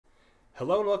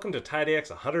Hello and welcome to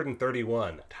TidyX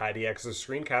 131. TidyX is a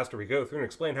screencast where we go through and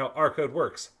explain how our code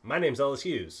works. My name's Ellis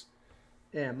Hughes.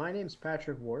 And my name's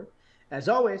Patrick Ward. As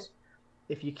always,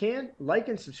 if you can, like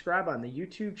and subscribe on the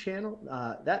YouTube channel.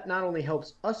 That not only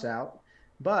helps us out,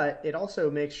 but it also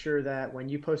makes sure that when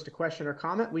you post a question or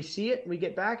comment, we see it and we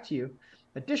get back to you.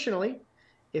 Additionally,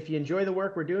 if you enjoy the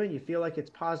work we're doing, you feel like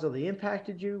it's positively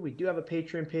impacted you, we do have a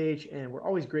Patreon page, and we're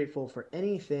always grateful for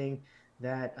anything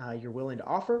that you're willing to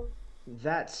offer.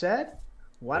 That said,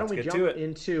 why don't Let's we get to jump it.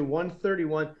 into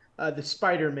 131, the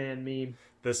Spider-Man meme?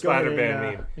 The Go ahead and Spider-Man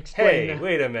meme. explain Hey, that.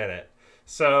 wait a minute.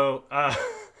 So,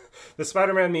 the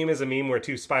Spider-Man meme is a meme where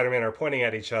two Spider-Men are pointing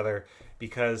at each other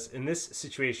because in this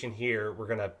situation here, we're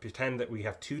going to pretend that we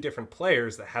have two different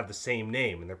players that have the same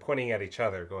name and they're pointing at each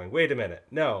other going, wait a minute.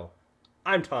 No,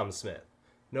 I'm Tom Smith.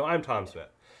 No, I'm Tom Smith.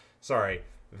 Sorry,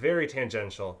 very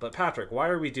tangential. But Patrick, why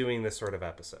are we doing this sort of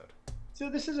episode? So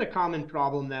this is a common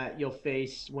problem that you'll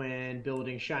face when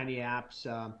building Shiny apps.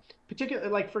 Particularly,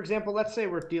 like for example, let's say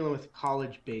we're dealing with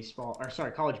college baseball, or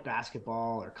sorry, college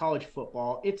basketball or college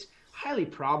football. It's highly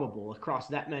probable across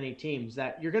that many teams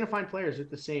that you're going to find players with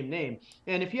the same name.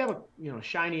 And if you have a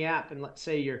Shiny app, and let's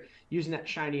say you're using that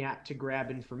Shiny app to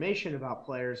grab information about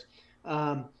players,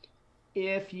 um,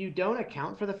 if you don't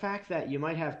account for the fact that you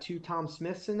might have two Tom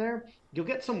Smiths in there, you'll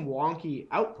get some wonky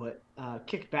output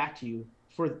kicked back to you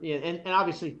and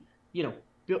obviously, you know,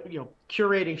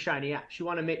 curating Shiny apps. You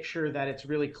want to make sure that it's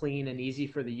really clean and easy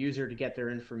for the user to get their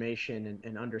information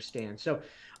and understand. So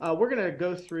we're going to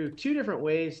go through two different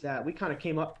ways that we kind of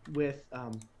came up with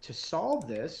to solve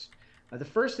this. The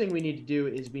first thing we need to do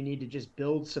is we need to just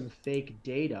build some fake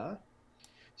data.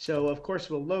 So of course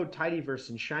we'll load Tidyverse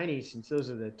and Shiny since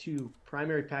those are the two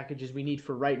primary packages we need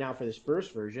for right now for this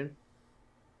first version.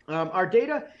 Our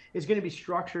data is going to be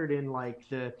structured in like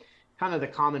the kind of the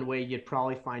common way you'd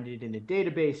probably find it in a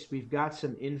database. We've got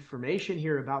some information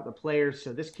here about the players.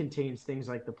 So this contains things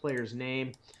like the player's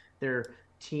name, their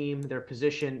team, their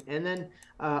position, and then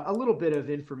a little bit of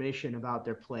information about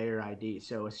their player ID.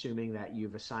 So assuming that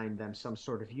you've assigned them some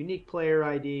sort of unique player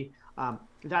ID,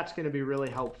 that's going to be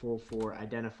really helpful for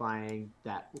identifying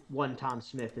that one Tom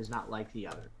Smith is not like the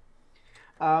other.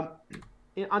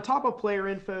 On top of player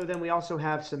info, then we also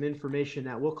have some information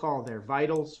that we'll call their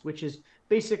vitals, which is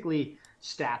basically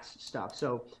stats stuff.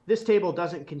 So this table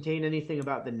doesn't contain anything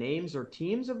about the names or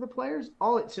teams of the players.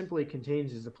 All it simply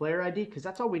contains is the player ID, because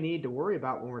that's all we need to worry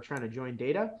about when we're trying to join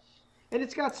data. And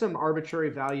it's got some arbitrary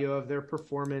value of their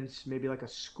performance, maybe like a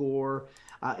score.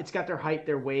 It's got their height,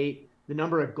 their weight, the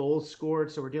number of goals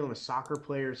scored. So we're dealing with soccer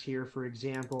players here, for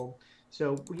example.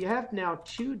 So we have now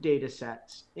two data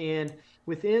sets, and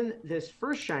within this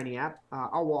first Shiny app,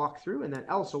 I'll walk through, and then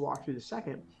Elsa will walk through the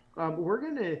second. We're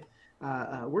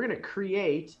gonna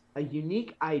create a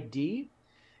unique ID.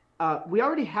 We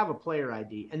already have a player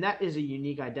ID, and that is a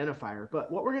unique identifier. But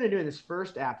what we're gonna do in this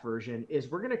first app version is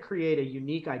we're gonna create a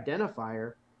unique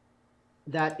identifier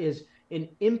that is an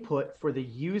input for the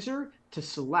user to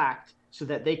select so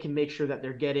that they can make sure that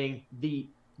they're getting the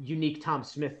unique Tom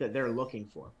Smith that they're looking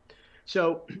for.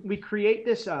 So we create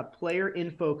this player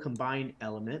info combined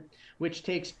element, which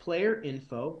takes player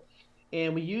info,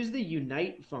 and we use the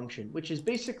unite function, which is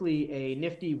basically a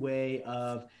nifty way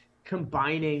of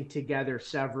combining together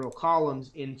several columns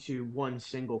into one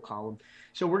single column.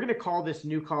 So we're going to call this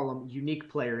new column unique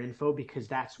player info because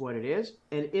that's what it is.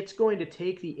 And it's going to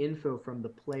take the info from the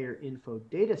player info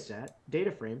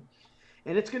data frame,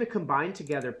 and it's going to combine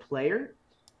together player,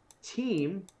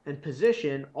 team, and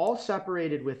position, all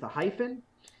separated with a hyphen.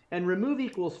 And remove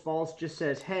equals false just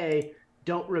says, hey,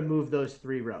 don't remove those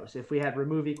three rows. If we had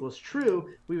remove equals true,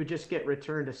 we would just get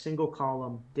returned a single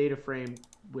column data frame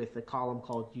with a column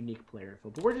called unique player info.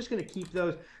 But we're just going to keep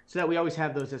those so that we always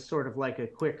have those as sort of like a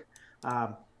quick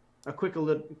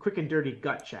and dirty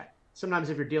gut check.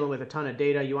 Sometimes if you're dealing with a ton of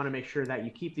data, you want to make sure that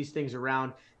you keep these things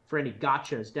around for any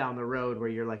gotchas down the road where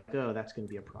you're like, oh, that's going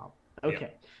to be a problem.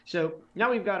 Okay, so now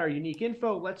we've got our unique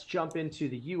info. Let's jump into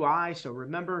the UI. So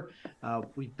remember,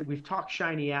 we've talked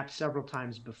Shiny apps several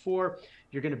times before.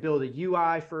 You're going to build a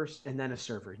UI first and then a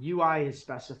server. UI is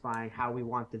specifying how we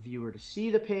want the viewer to see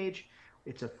the page.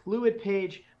 It's a fluid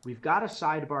page. We've got a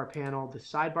sidebar panel. The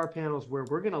sidebar panel is where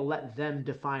we're going to let them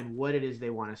define what it is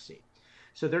they want to see.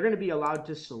 So they're going to be allowed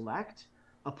to select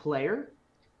a player.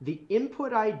 The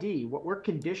input ID, what we're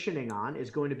conditioning on, is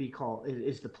going to be called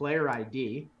is the player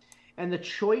ID. And the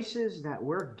choices that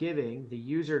we're giving the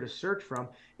user to search from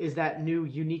is that new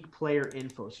unique player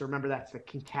info. So remember, that's the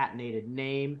concatenated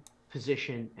name,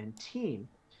 position, and team.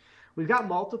 We've got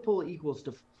multiple equals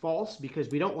to false because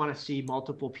we don't want to see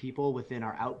multiple people within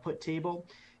our output table.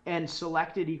 and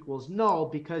selected equals null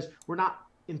because we're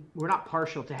not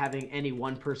partial to having any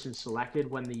one person selected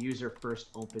when the user first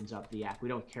opens up the app. We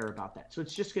don't care about that. So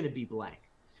it's just going to be blank.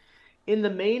 In the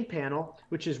main panel,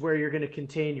 which is where you're going to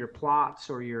contain your plots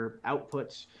or your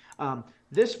outputs,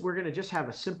 this we're going to just have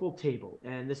a simple table.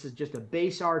 And this is just a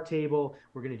base R table.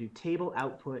 We're going to do table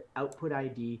output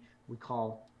ID, we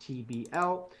call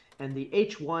TBL. And the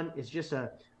H1 is just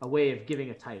a way of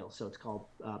giving a title. So it's called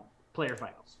player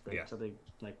vitals, right? Yeah. Something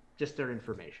like just their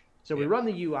information. So we run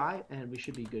the UI and we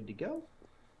should be good to go.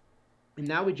 And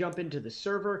now we jump into the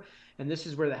server, and this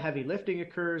is where the heavy lifting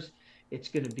occurs. It's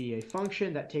going to be a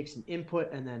function that takes an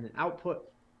input and then an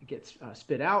output. It gets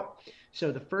spit out.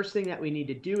 So the first thing that we need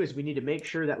to do is we need to make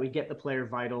sure that we get the player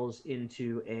vitals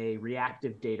into a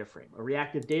reactive data frame. A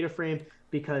reactive data frame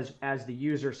because as the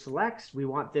user selects, we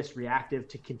want this reactive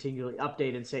to continually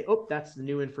update and say, oh, that's the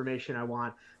new information I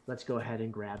want. Let's go ahead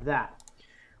and grab that.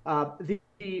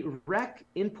 The rec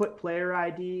input player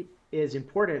ID is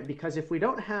important because if we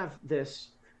don't have this,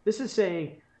 this is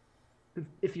saying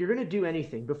if you're going to do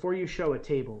anything before you show a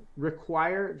table,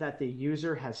 require that the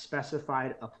user has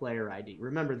specified a player ID.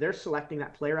 Remember, they're selecting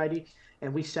that player ID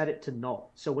and we set it to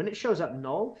null. So when it shows up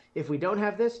null, if we don't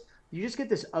have this, you just get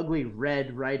this ugly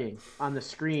red writing on the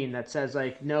screen that says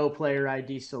like no player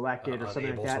ID selected or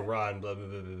something like that. Unable to run, blah, blah,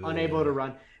 blah, blah, unable to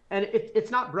run. And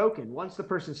it's not broken. Once the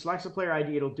person selects a player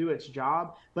ID, it'll do its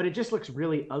job, but it just looks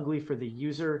really ugly for the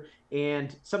user.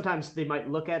 And sometimes they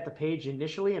might look at the page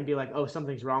initially and be like, oh,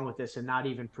 something's wrong with this and not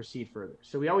even proceed further.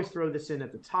 So we always throw this in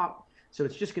at the top. So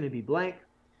it's just going to be blank.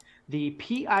 The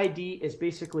PID is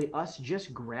basically us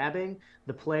just grabbing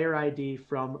the player ID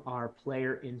from our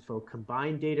player info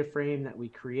combined data frame that we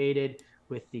created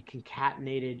with the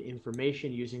concatenated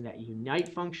information using that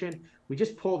unite function. We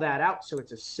just pull that out so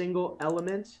it's a single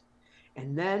element.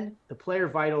 And then the player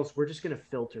vitals, we're just going to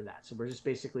filter that. So we're just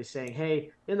basically saying,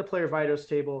 hey, in the player vitals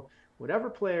table, whatever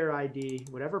player ID,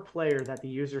 whatever player that the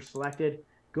user selected,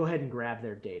 go ahead and grab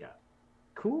their data.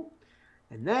 Cool.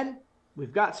 And then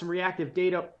we've got some reactive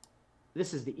data.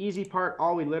 This is the easy part.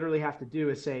 All we literally have to do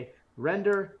is say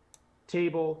render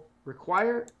table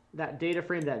require that data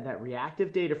frame, that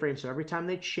reactive data frame. So every time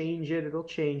they change it, it'll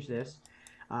change this.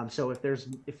 So if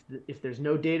there's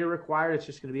no data required, it's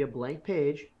just going to be a blank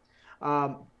page.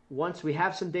 Once we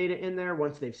have some data in there,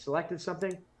 once they've selected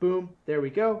something, boom, there we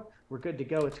go. We're good to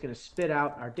go. It's going to spit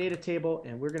out our data table,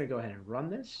 and we're going to go ahead and run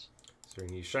this. So we're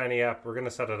going to use Shiny app. We're going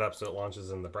to set it up so it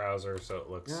launches in the browser, so it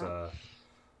looks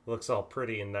looks all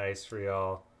pretty and nice for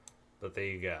y'all. But there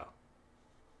you go.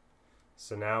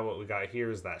 So now what we got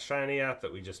here is that Shiny app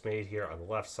that we just made here. On the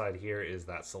left side here is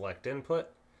that select input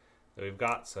that we've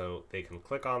got. So they can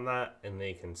click on that and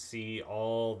they can see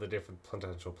all the different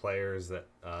potential players that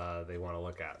they want to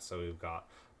look at. So we've got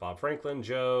Bob Franklin,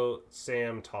 Joe,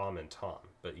 Sam, Tom, and Tom.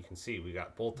 But you can see we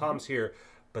got both Toms here,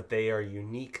 but they are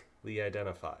uniquely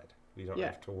identified. We don't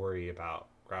have to worry about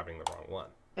grabbing the wrong one.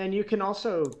 And you can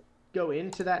also go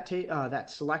into that that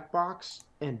select box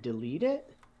and delete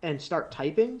it and start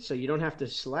typing. So you don't have to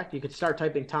select. You could start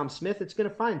typing Tom Smith. It's going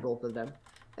to find both of them.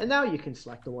 And now you can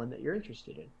select the one that you're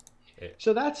interested in. Okay.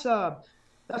 So that's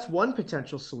one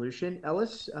potential solution.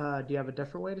 Ellis, do you have a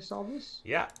different way to solve this?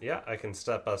 Yeah, I can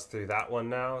step us through that one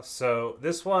now. So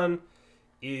this one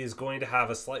is going to have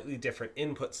a slightly different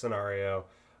input scenario.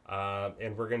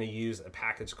 And we're going to use a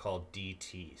package called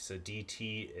DT. So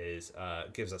DT is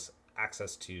gives us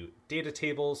access to data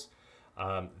tables.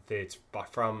 It's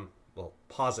from, well,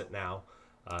 pause it now.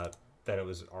 Then it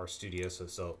was RStudio,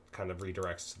 so kind of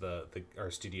redirects to the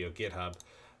RStudio GitHub.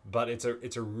 But it's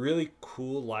a really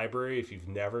cool library. If you've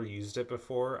never used it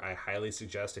before, I highly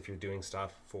suggest if you're doing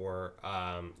stuff for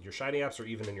your Shiny apps or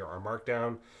even in your R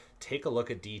Markdown, take a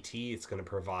look at DT. It's going to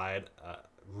provide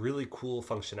really cool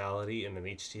functionality in an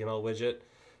HTML widget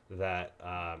that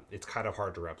it's kind of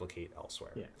hard to replicate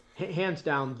elsewhere. Yeah, hands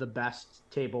down the best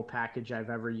table package I've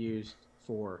ever used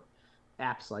for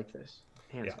apps like this.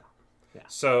 Hands down. Yeah.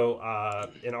 So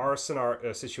in our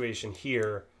situation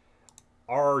here,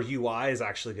 our UI is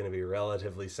actually going to be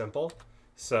relatively simple.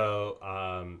 So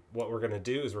what we're going to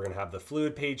do is we're going to have the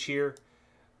fluid page here.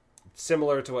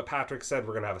 Similar to what Patrick said,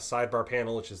 we're going to have a sidebar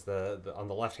panel, which is the on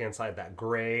the left-hand side, that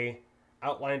gray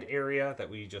outlined area that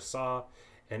we just saw.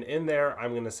 And in there,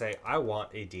 I'm going to say, I want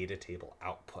a data table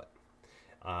output.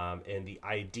 And the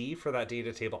ID for that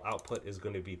data table output is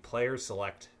going to be player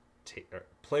select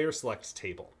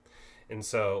table. And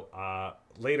so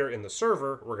later in the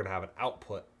server, we're going to have an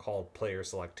output called player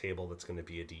select table that's going to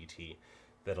be a DT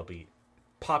that'll be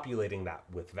populating that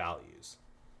with values.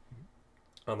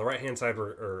 On the right-hand side,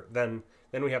 then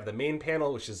we have the main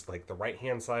panel, which is like the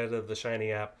right-hand side of the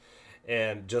Shiny app.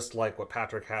 And just like what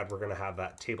Patrick had, we're going to have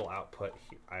that table output.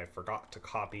 I forgot to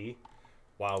copy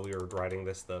while we were writing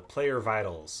this, the player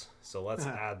vitals. So let's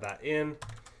add that in.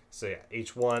 So yeah,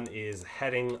 H1 is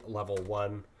heading level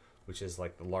 1, which is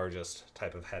like the largest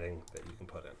type of heading that you can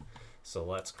put in. So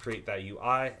let's create that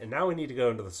UI, and now we need to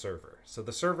go into the server. So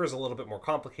the server is a little bit more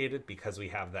complicated because we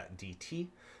have that DT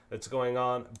that's going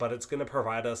on, but it's going to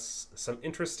provide us some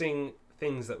interesting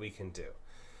things that we can do.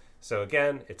 So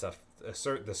again, it's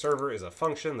the server is a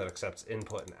function that accepts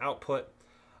input and output.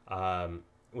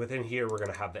 Within here, we're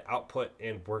going to have the output,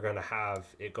 and we're going to have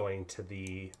it going to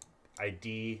the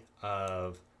ID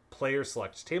of player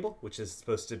select table, which is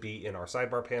supposed to be in our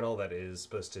sidebar panel. That is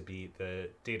supposed to be the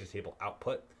data table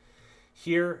output.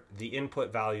 Here, the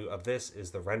input value of this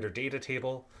is the render data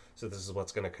table. So this is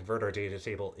what's going to convert our data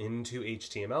table into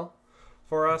HTML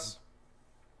for us.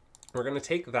 We're going to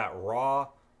take that raw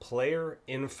player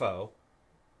info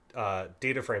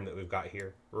data frame that we've got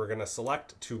here. We're going to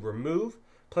select to remove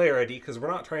player ID because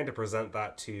we're not trying to present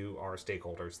that to our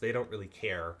stakeholders. They don't really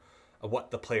care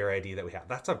what the player ID that we have.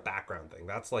 That's a background thing.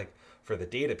 That's like for the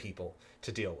data people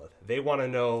to deal with. They want to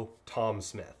know Tom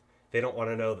Smith. They don't want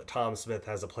to know that Tom Smith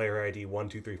has a player ID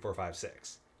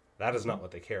 1234556. That is not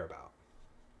what they care about.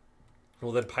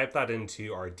 We'll then pipe that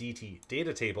into our DT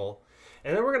data table,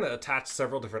 and then we're going to attach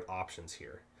several different options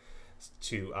here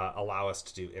to allow us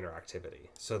to do interactivity.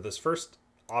 So this first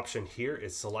option here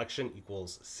is selection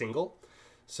equals single.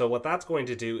 So what that's going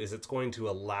to do is it's going to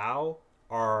allow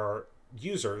our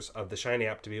users of the Shiny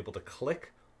app to be able to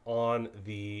click on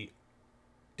the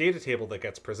data table that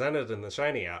gets presented in the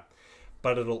Shiny app,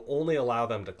 but it'll only allow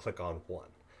them to click on one.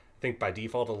 I think by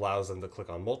default it allows them to click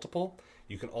on multiple.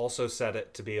 You can also set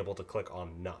it to be able to click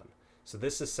on none. So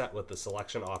this is set with the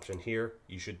selection option here.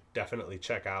 You should definitely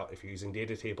check out, if you're using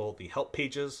data table, the help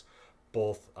pages,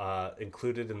 both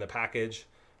included in the package,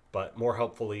 but more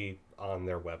helpfully on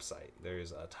their website.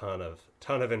 There's a ton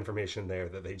of information there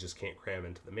that they just can't cram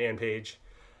into the man page.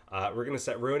 We're going to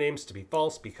set row names to be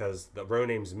false because the row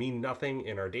names mean nothing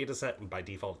in our data set, and by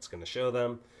default it's going to show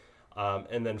them.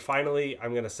 And then finally,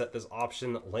 I'm going to set this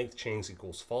option length change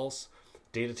equals false.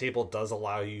 Data table does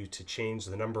allow you to change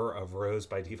the number of rows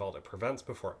by default it prevents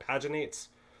before it paginates.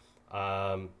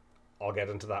 I'll get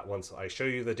into that once I show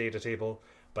you the data table,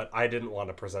 but I didn't want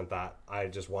to present that. I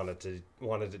just wanted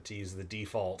it to use the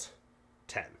default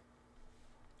 10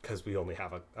 because we only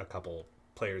have a couple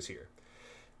players here.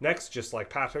 Next, just like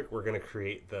Patrick, we're going to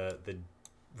create the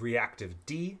reactive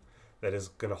D that is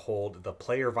going to hold the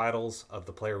player vitals of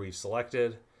the player we've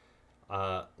selected.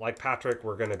 Like Patrick,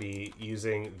 we're going to be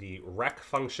using the rec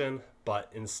function, but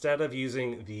instead of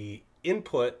using the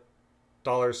input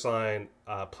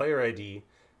 $player ID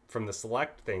from the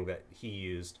select thing that he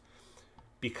used,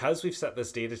 because we've set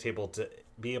this data table to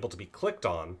be able to be clicked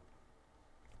on,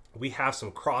 we have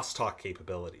some crosstalk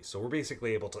capabilities. So we're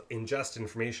basically able to ingest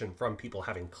information from people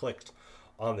having clicked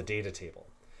on the data table.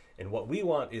 And what we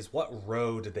want is what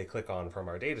row did they click on from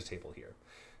our data table here.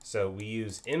 So we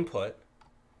use input,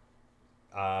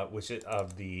 which is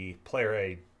of the player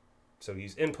ID. So we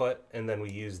use input, and then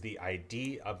we use the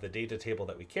ID of the data table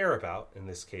that we care about, in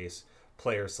this case,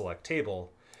 player select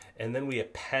table. And then we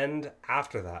append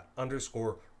after that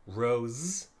underscore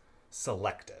rows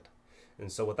selected.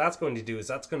 And so what that's going to do is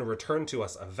that's going to return to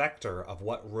us a vector of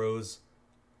what rows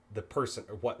the person,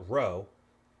 or what row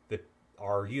that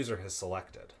our user has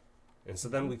selected. And so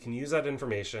then we can use that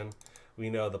information.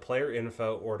 We know the player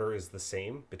info order is the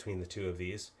same between the two of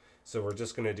these. So we're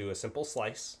just going to do a simple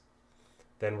slice.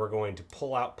 Then we're going to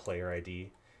pull out player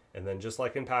ID. And then just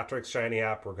like in Patrick's Shiny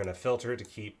app, we're going to filter to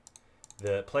keep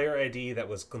the player ID that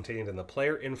was contained in the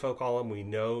player info column we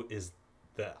know is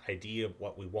the ID of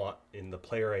what we want in the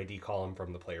player ID column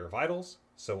from the player vitals.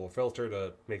 So we'll filter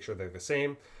to make sure they're the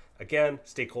same. Again,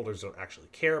 stakeholders don't actually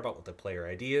care about what the player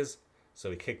ID is,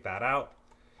 so we kick that out.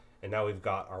 And now we've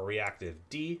got our reactive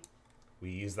D. We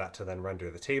use that to then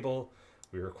render the table.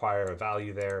 We require a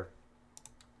value there.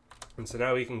 And so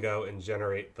now we can go and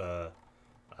generate the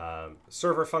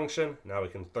server function. Now we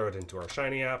can throw it into our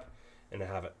Shiny app and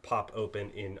have it pop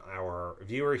open in our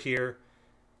viewer here.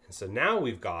 And so now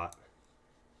we've got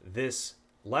this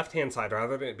left-hand side,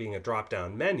 rather than it being a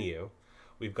drop-down menu,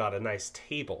 we've got a nice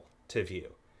table to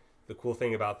view. The cool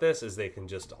thing about this is they can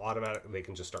just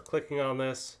start clicking on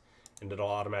this, and it'll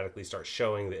automatically start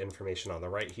showing the information on the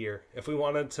right here. If we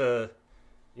wanted to,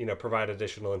 provide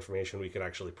additional information, we could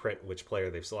actually print which player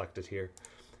they've selected here.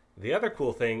 The other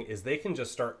cool thing is they can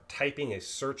just start typing a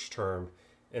search term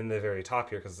in the very top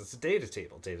here because it's a data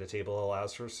table. Data table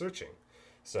allows for searching.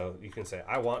 So you can say,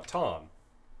 I want Tom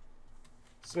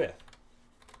Smith.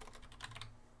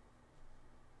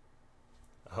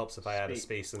 Helps if I add a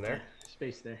space in there.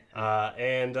 Space there.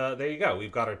 And there you go.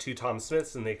 We've got our two Tom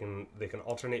Smiths, and they can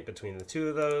alternate between the two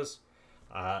of those.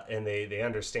 And they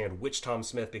understand which Tom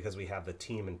Smith because we have the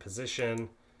team and position.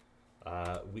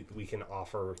 We can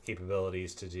offer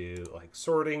capabilities to do like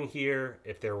sorting here.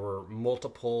 If there were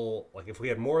multiple, like if we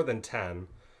had more than 10,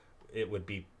 it would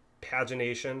be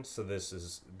pagination. So this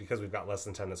is because we've got less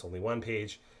than 10, it's only one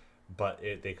page, but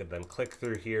they could then click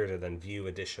through here to then view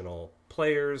additional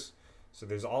players. So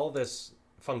there's all this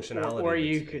functionality. Or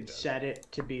you could set it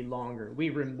to be longer. We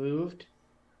removed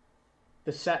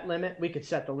the set limit. We could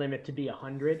set the limit to be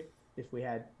 100. If we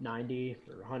had 90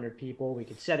 or 100 people, we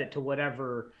could set it to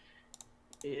whatever,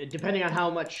 depending on how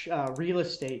much real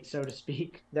estate, so to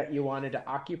speak, that you wanted to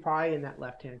occupy in that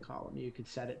left-hand column. You could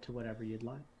set it to whatever you'd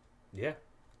like. Yeah,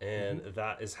 and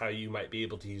that is how you might be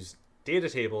able to use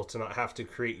datatable to not have to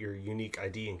create your unique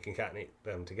ID and concatenate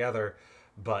them together,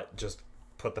 but just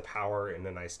put the power in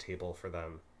a nice table for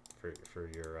them, for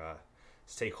your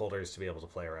stakeholders to be able to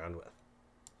play around with.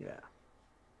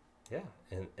 Yeah,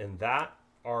 and that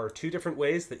are two different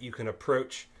ways that you can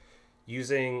approach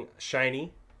using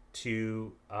Shiny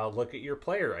to look at your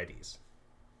player IDs.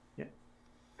 Yeah,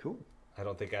 cool. I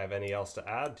don't think I have any else to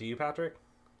add. Do you, Patrick?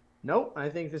 Nope. I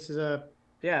think this is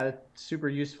super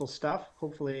useful stuff.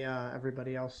 Hopefully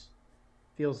everybody else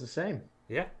feels the same.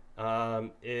 Yeah.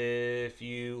 If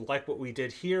you like what we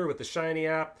did here with the Shiny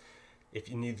app, if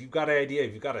you've got an idea,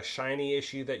 if you've got a Shiny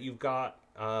issue that you've got,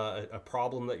 a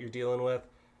problem that you're dealing with,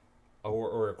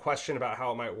 or a question about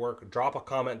how it might work, drop a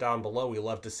comment down below. We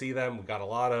love to see them. We got a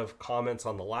lot of comments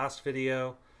on the last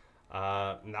video.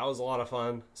 And that was a lot of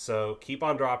fun. So keep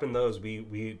on dropping those.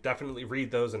 We definitely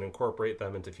read those and incorporate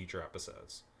them into future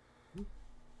episodes.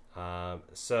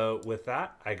 So with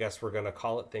that, I guess we're going to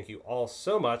call it. Thank you all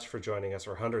so much for joining us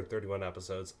for 131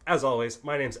 episodes. As always,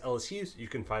 my name's Ellis Hughes. You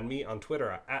can find me on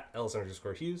Twitter at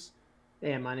Ellis_Hughes.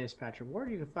 And my name is Patrick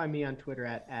Ward. You can find me on Twitter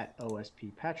at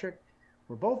OSPPatrick.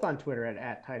 We're both on Twitter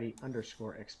at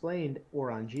tidy_explained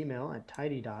or on Gmail at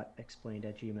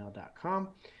tidy.explained@gmail.com.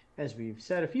 As we've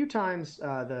said a few times,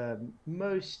 the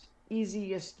most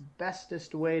easiest,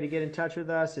 bestest way to get in touch with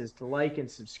us is to like and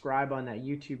subscribe on that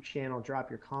YouTube channel. Drop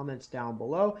your comments down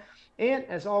below. And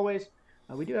as always,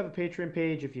 we do have a Patreon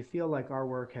page. If you feel like our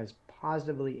work has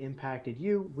positively impacted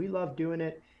you, we love doing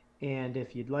it. And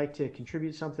if you'd like to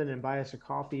contribute something and buy us a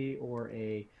coffee or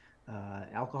a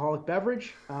alcoholic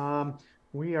beverage,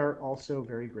 we are also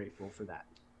very grateful for that.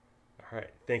 All right.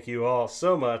 Thank you all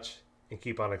so much, and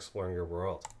keep on exploring your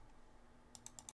world.